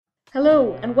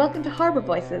Hello, and welcome to Harbour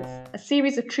Voices, a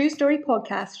series of true story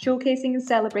podcasts showcasing and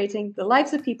celebrating the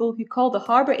lives of people who call the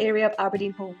harbour area of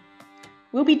Aberdeen home.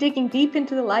 We'll be digging deep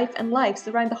into the life and lives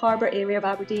around the harbour area of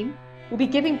Aberdeen. We'll be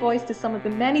giving voice to some of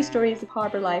the many stories of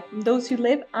harbour life from those who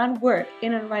live and work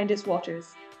in and around its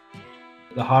waters.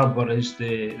 The harbour is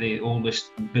the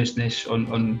oldest business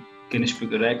on Guinness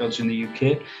Book of Records in the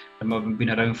UK. I've been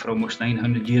around for almost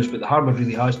 900 years, but the harbour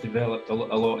really has developed a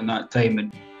lot in that time.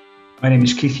 And my name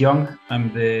is Keith Young.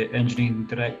 I'm the Engineering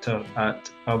Director at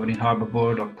Aberdeen Harbour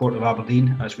Board, or Port of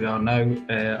Aberdeen, as we are now.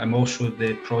 I'm also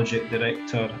the Project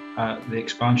Director at the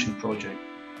Expansion Project.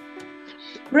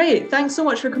 Great, thanks so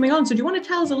much for coming on. So do you want to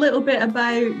tell us a little bit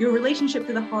about your relationship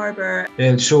to the harbour?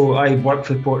 So I work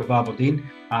for the Port of Aberdeen.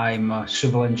 I'm a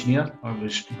civil engineer. I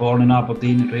was born in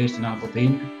Aberdeen and raised in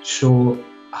Aberdeen. So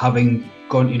having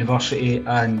gone to university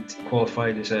and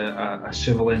qualified as a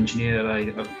civil engineer,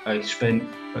 I spent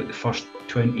about the first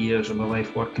 20 years of my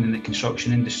life working in the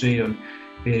construction industry on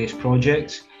various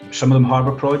projects, some of them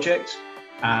harbour projects.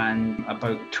 And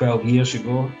about 12 years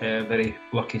ago, very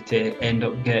lucky to end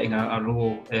up getting a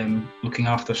role looking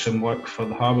after some work for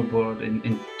the Harbour Board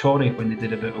in Torry when they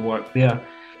did a bit of work there.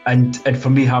 And for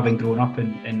me, having grown up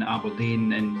in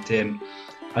Aberdeen and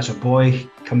as a boy,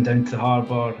 come down to the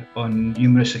harbour on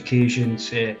numerous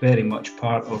occasions, very much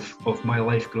part of my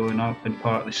life growing up and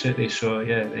part of the city. So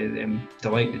yeah, I'm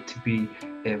delighted to be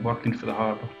working for the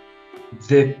harbour.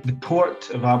 The Port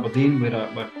of Aberdeen, we're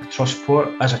a trust port.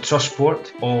 As a trust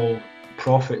port, all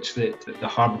profits that the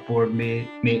Harbour Board may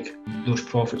make, those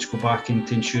profits go back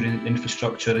into ensuring that the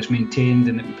infrastructure is maintained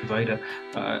and that we provide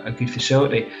a good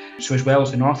facility. So as well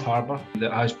as the North Harbour,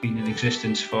 that has been in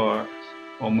existence for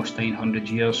almost 900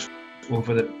 years.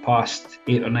 Over the past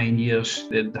 8 or 9 years,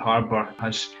 the harbour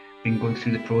has been going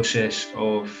through the process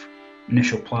of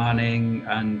initial planning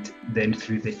and then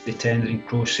through the tendering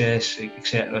process,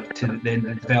 etc., to then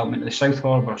the development of the South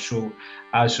Harbour. So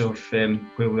as of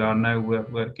where we are now,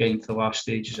 we're getting to the last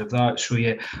stages of that. So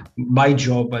yeah, my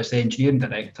job as the engineering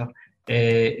director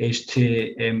is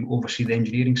to oversee the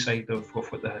engineering side of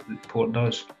what the port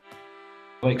does.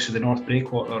 Like so the North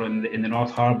Breakwater in the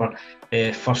North Harbour,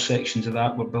 first sections of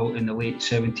that were built in the late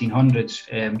 1700s,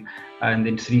 and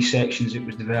in 3 sections it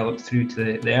was developed through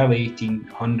to the early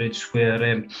 1800s, where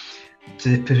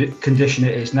to the condition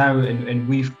it is now, and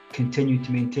we've continued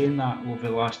to maintain that over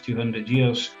the last 200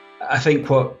 years. I think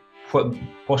what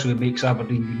possibly makes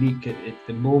Aberdeen unique at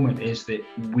the moment is that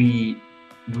we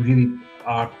really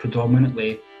are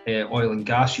predominantly oil and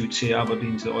gas. You would say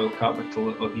Aberdeen's the oil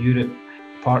capital of Europe.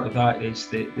 Part of that is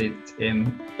that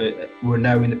we're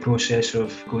now in the process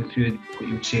of going through what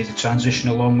you would say is a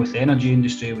transition along with the energy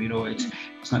industry. You know, it's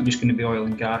not just going to be oil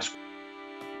and gas.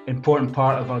 Important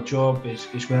part of our job is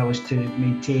as well as to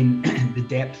maintain the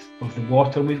depth of the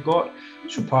water we've got.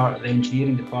 So part of the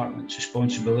engineering department's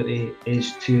responsibility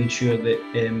is to ensure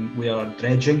that we are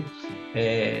dredging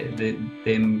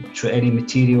so any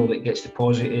material that gets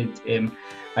deposited,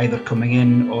 either coming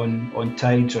in on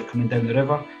tides or coming down the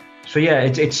river. So yeah,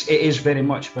 it is very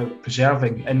much about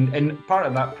preserving, and part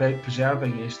of that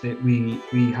preserving is that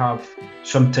we have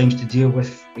sometimes to deal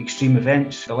with extreme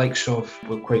events, the likes of,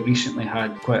 we quite recently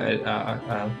had quite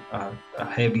a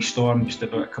heavy storm just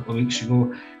about a couple of weeks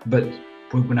ago, but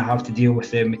we're going to have to deal with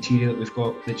the material that we've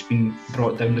got that's been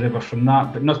brought down the river from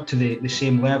that, but not to the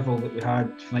same level that we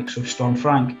had likes of Storm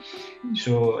Frank.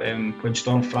 So when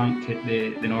Storm Frank hit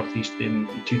the northeast in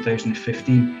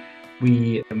 2015,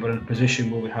 we were in a position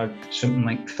where we had something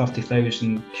like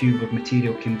 30,000 cube of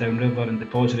material came downriver and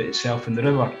deposited itself in the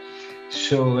river.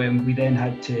 So we then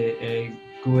had to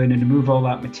go in and remove all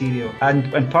that material.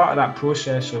 And part of that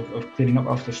process of cleaning up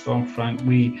after Storm Frank,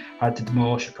 we had to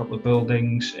demolish a couple of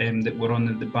buildings that were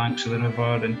on the banks of the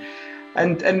river.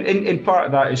 And part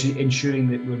of that is ensuring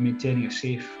that we're maintaining a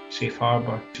safe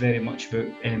harbour. It's very much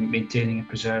about maintaining and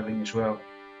preserving as well.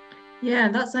 Yeah,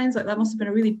 that sounds like that must have been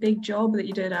a really big job that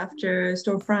you did after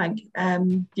Storm Frank.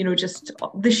 Just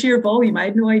the sheer volume. I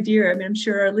had no idea. I mean, I'm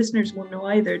sure our listeners won't know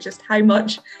either, just how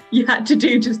much you had to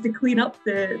do just to clean up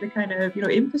the kind of,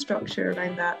 infrastructure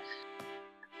around that.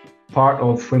 Part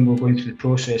of when we were going through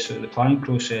the planning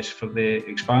process for the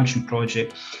expansion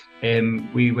project,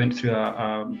 we went through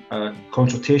a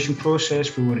consultation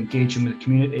process. We were engaging with the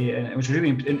community, and it was a really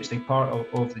interesting part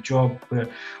of the job where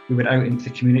we went out into the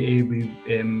community. We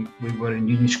were in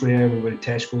Union Square, we were in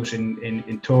Tesco's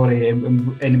in Torry,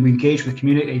 and we engaged with the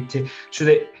community so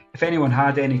that if anyone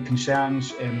had any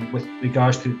concerns with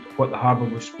regards to what the harbour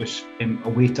was a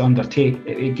way to undertake,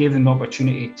 it gave them the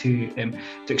opportunity to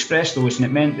express those, and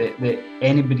it meant that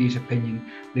anybody's opinion,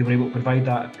 they were able to provide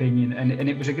that opinion, and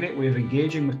it was a great way of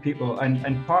engaging with people,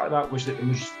 and part of that was that there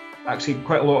was actually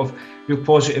quite a lot of real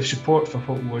positive support for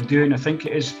what we were doing. I think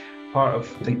it is part of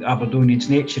the Aberdonians'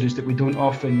 nature is that we don't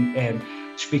often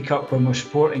speak up when we're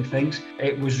supporting things.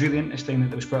 It was really interesting that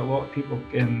there was quite a lot of people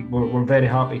were very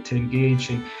happy to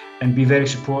engage and be very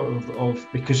supportive of,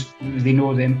 because they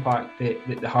know the impact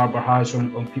that the harbour has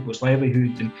on people's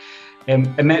livelihood. And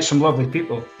I met some lovely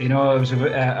people. You know, there was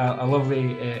a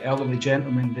lovely elderly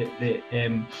gentleman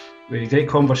that we had a great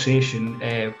conversation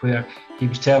where he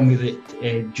was telling me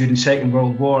that during the Second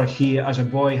World War, he, as a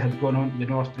boy, had gone on to the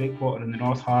North Breakwater in the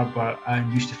North Harbour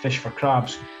and used to fish for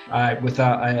crabs with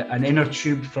an inner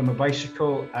tube from a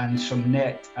bicycle and some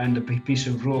net and a big piece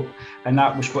of rope, and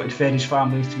that was what had fed his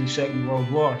family through the Second World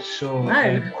War. So.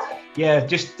 Wow. Yeah,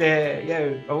 just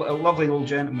a lovely old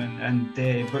gentleman, and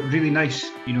but really nice.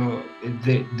 You know,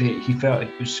 that he felt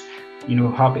it was, you know,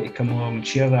 happy to come along and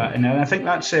share that, and I think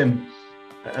that's an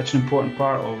important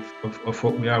part of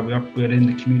what we are. We're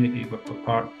in the community, but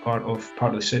we're part of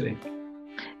the city.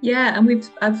 Yeah, and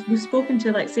we've spoken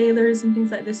to like sailors and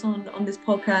things like this on this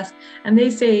podcast, and they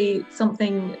say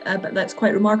something that's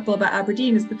quite remarkable about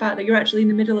Aberdeen is the fact that you're actually in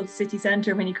the middle of the city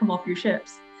centre when you come off your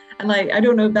ships. And like, I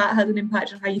don't know if that has an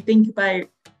impact on how you think about,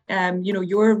 you know,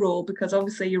 your role, because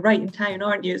obviously you're right in town,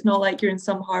 aren't you? It's not like you're in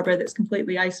some harbour that's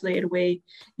completely isolated away.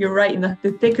 You're right in the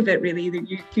thick of it, really, that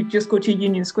you could just go to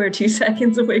Union Square 2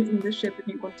 seconds away from the ship if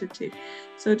you wanted to.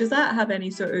 So does that have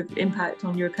any sort of impact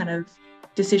on your kind of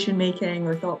decision making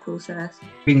or thought process?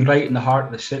 Being right in the heart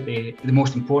of the city, the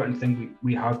most important thing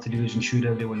we have to do is ensure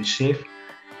everyone is safe.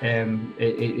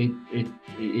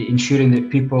 Ensuring that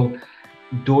people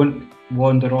don't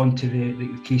wander onto the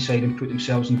quayside and put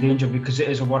themselves in danger, because it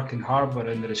is a working harbour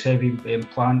and there is heavy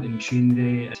plant and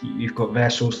machinery. You've got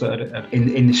vessels that are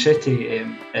in the city,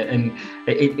 and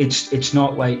it's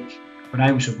not like when I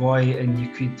was a boy and you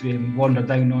could wander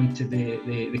down onto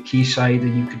the quayside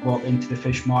and you could walk into the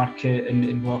fish market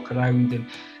and walk around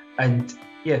and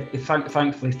yeah,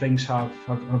 thankfully things have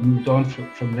moved on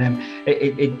from them.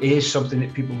 It is something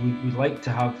that people would like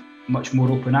to have much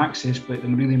more open access, but the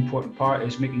really important part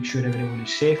is making sure everyone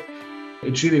is safe.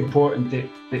 It's really important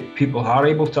that people are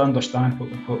able to understand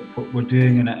what we're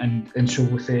doing, and so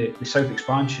with the South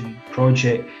Expansion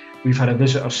project, we've had a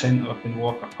visitor centre up in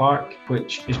Walker Park,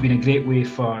 which has been a great way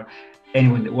for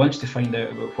anyone that wants to find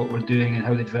out about what we're doing and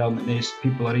how the development is.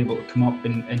 People are able to come up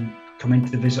and come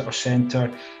into the visitor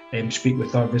centre and speak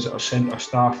with our visitor centre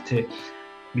staff to,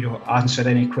 you know, answer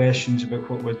any questions about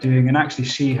what we're doing and actually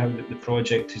see how the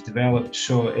project is developed.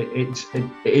 So it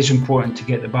is important to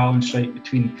get the balance right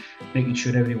between making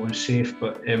sure everyone's safe,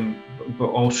 but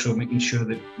also making sure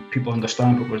that people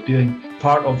understand what we're doing.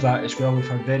 Part of that as well, we've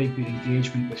had very good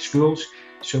engagement with schools.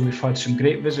 So we've had some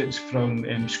great visits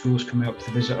from schools coming up to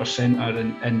the visitor centre,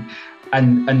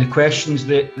 and the questions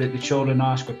that the children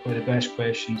ask are probably the best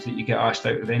questions that you get asked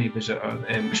out of any visitor,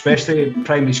 especially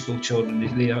primary school children.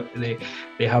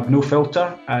 They have no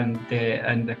filter, and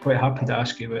they're quite happy to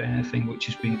ask you about anything, which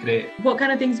has been great. What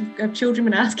kind of things have children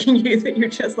been asking you that you're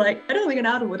just like, I don't think an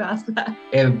adult would ask that?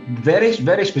 Very,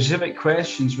 very specific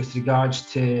questions with regards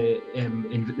to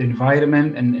the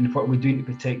environment and what we're doing to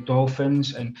protect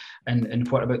dolphins, and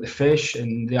what about the fish,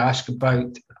 and they ask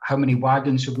about how many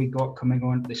wagons have we got coming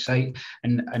onto the site,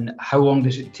 and how long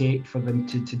does it take for them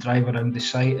to drive around the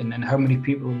site, and how many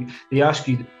people. They ask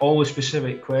you all the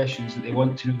specific questions that they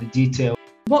want to know the detail.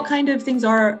 What kind of things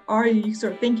are you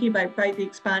sort of thinking about the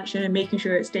expansion and making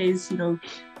sure it stays, you know,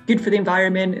 good for the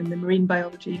environment and the marine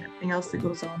biology and everything else that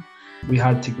goes on? We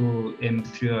had to go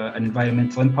through an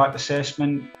environmental impact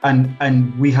assessment,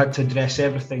 and we had to address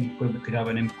everything where we could have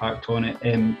an impact on it.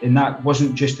 And that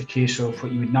wasn't just a case of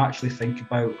what you would naturally think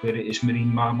about, where it is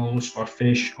marine mammals or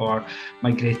fish or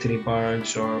migratory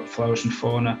birds or flowers and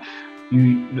fauna. A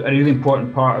really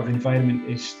important part of the environment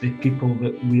is the people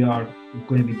that we are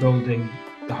going to be building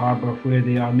the harbour, where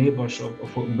they are neighbours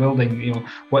of what we're building. You know,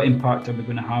 what impact are we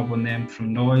going to have on them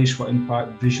from noise? What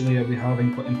impact visually are we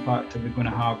having? What impact are we going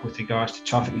to have with regards to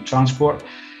traffic and transport?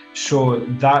 So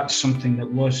that's something that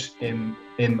was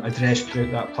addressed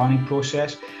throughout that planning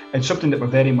process, and something that we're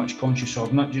very much conscious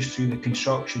of, not just through the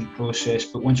construction process,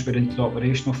 but once we're into the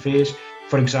operational phase.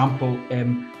 For example,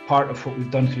 part of what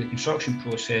we've done through the construction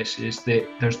process is that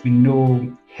there's been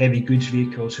no heavy goods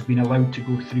vehicles have been allowed to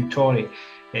go through Torry.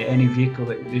 Any vehicle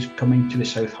that is coming to the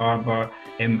South Harbour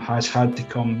has had to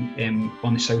come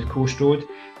on the South Coast Road.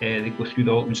 They go through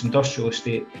the Altman's Industrial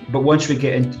Estate. But once we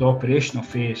get into the operational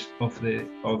phase of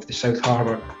the South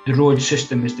Harbour, the road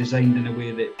system is designed in a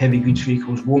way that heavy goods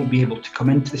vehicles won't be able to come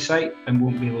into the site and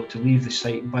won't be able to leave the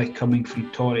site by coming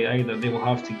from Torry either. They will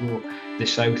have to go the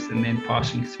south and then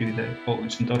passing through the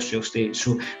Altman's Industrial Estate.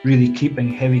 So really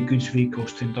keeping heavy goods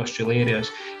vehicles to industrial areas.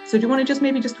 So do you want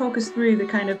to just talk us through the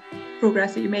kind of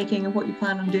progress that you're making and what you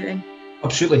plan on doing?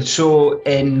 Absolutely. So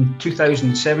in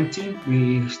 2017,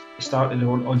 we started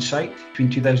on site.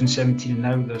 Between 2017 and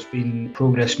now, there's been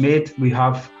progress made. We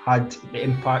have had the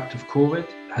impact of COVID.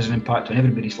 It has an impact on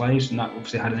everybody's lives, and that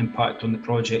obviously had an impact on the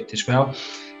project as well.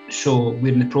 So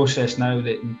we're in the process now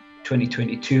that in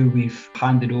 2022, we've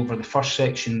handed over the first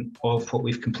section of what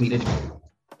we've completed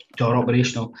to our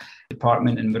operational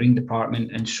department and marine department,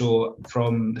 and so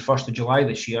from the 1st of July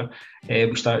this year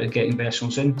we started getting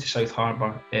vessels into South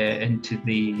Harbour, into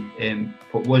the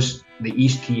what was the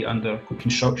East Quay under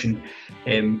construction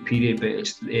period, but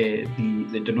it's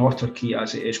the Northern Quay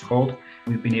as it is called.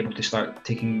 We've been able to start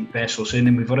taking vessels in,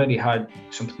 and we've already had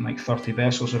something like 30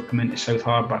 vessels have come into South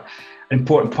Harbour. An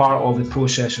important part of the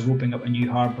process of opening up a new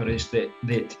harbour is that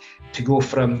to go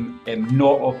from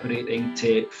not operating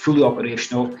to fully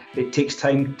operational, it takes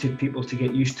time to people to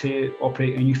get used to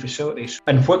operating a new facilities.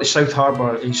 And what the South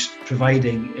Harbour is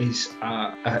providing is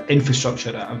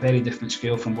infrastructure at a very different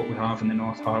scale from what we have in the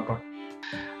North Harbour.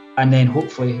 And then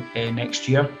hopefully next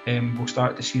year we'll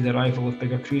start to see the arrival of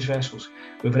bigger cruise vessels.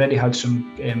 We've already had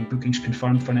some bookings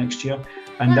confirmed for next year,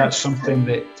 and that's something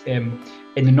that in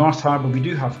the North Harbour we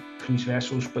do have cruise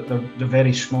vessels, but they're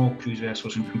very small cruise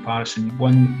vessels in comparison.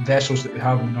 Vessels that we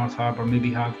have in the North Harbour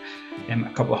maybe have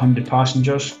a couple of hundred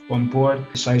passengers on board.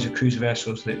 The size of cruise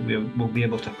vessels that we'll be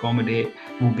able to accommodate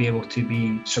will be able to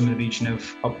be some in the region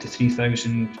of up to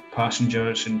 3,000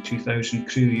 passengers and 2,000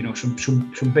 crew.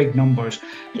 Some big numbers.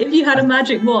 If you had a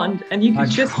magic wand and you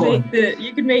could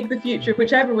you could make the future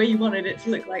whichever way you wanted it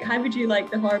to look like, how would you like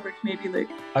the harbour to maybe look?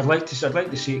 I'd like to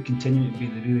see it continue to be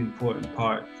the really important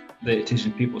part that it is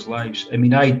in people's lives. I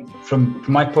mean, from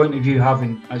my point of view,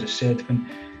 having, as I said,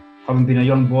 having been a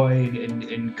young boy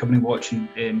and coming and watching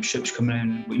ships coming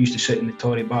in, we used to sit in the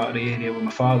Torry Battery area with my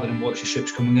father and watch the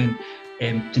ships coming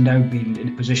in, to now be in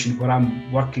a position where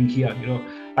I'm working here,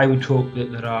 I would hope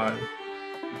that there are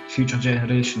future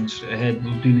generations ahead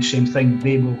will do the same thing.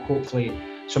 They will hopefully,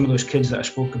 some of those kids that I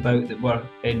spoke about that were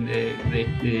in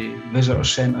the visitor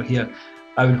centre here,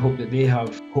 I would hope that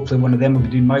hopefully one of them will be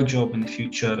doing my job in the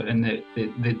future, and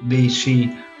that they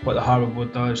see what the Harbour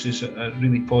Board does is a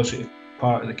really positive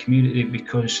part of the community,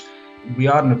 because we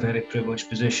are in a very privileged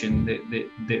position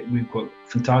that we've got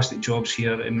fantastic jobs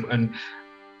here, and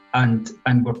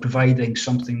we're providing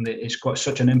something that has got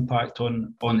such an impact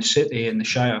on the city and the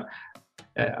Shire.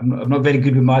 I'm not very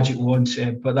good with magic wands,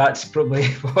 but that's probably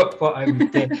what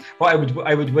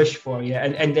I would wish for. Yeah,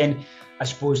 and then I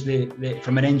suppose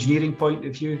from an engineering point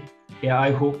of view,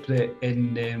 I hope that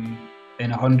in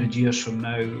 100 years from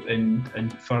now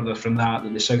and further from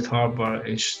that the South Harbour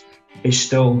is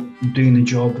still doing the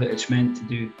job that it's meant to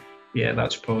do. Yeah,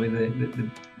 that's probably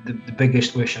the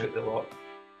biggest wish out of the lot.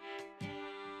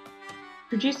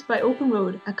 Produced by Open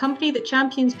Road, a company that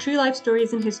champions true life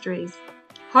stories and histories.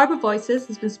 Harbour Voices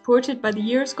has been supported by the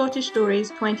Year of Scottish Stories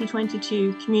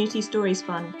 2022 Community Stories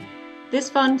Fund. This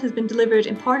fund has been delivered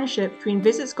in partnership between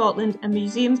Visit Scotland and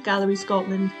Museums Galleries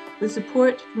Scotland, with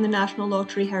support from the National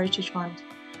Lottery Heritage Fund.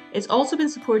 It's also been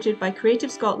supported by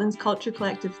Creative Scotland's Culture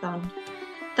Collective Fund.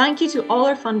 Thank you to all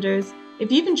our funders.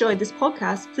 If you've enjoyed this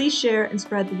podcast, please share and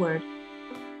spread the word.